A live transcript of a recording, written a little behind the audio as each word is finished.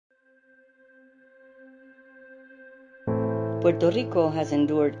Puerto Rico has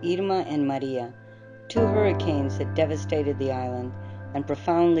endured Irma and Maria, two hurricanes that devastated the island and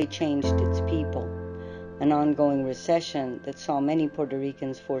profoundly changed its people, an ongoing recession that saw many Puerto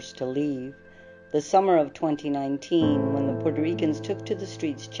Ricans forced to leave, the summer of 2019 when the Puerto Ricans took to the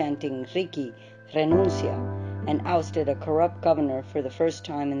streets chanting Ricky, renuncia, and ousted a corrupt governor for the first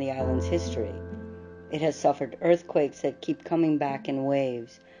time in the island's history. It has suffered earthquakes that keep coming back in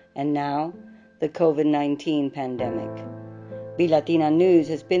waves, and now the COVID-19 pandemic. BELatina News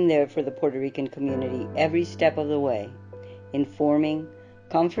has been there for the Puerto Rican community every step of the way, informing,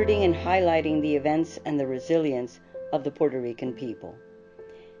 comforting, and highlighting the events and the resilience of the Puerto Rican people.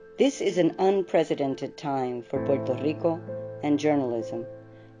 This is an unprecedented time for Puerto Rico and journalism,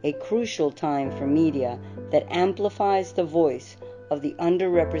 a crucial time for media that amplifies the voice of the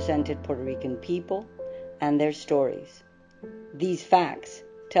underrepresented Puerto Rican people and their stories. These facts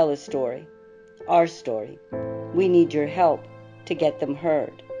tell a story, our story. We need your help to get them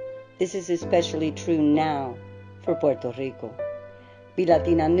heard. This is especially true now for Puerto Rico.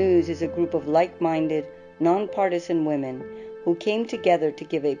 BELatina News is a group of like-minded, nonpartisan women who came together to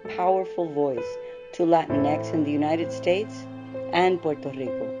give a powerful voice to Latinx in the United States and Puerto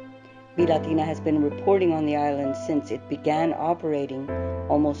Rico. BELatina has been reporting on the island since it began operating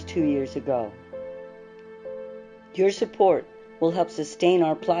almost 2 years ago. Your support will help sustain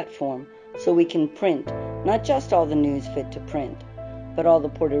our platform so we can print not just all the news fit to print, but all the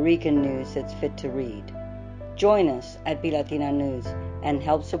Puerto Rican news that's fit to read. Join us at BELatina News and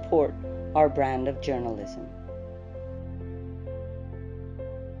help support our brand of journalism.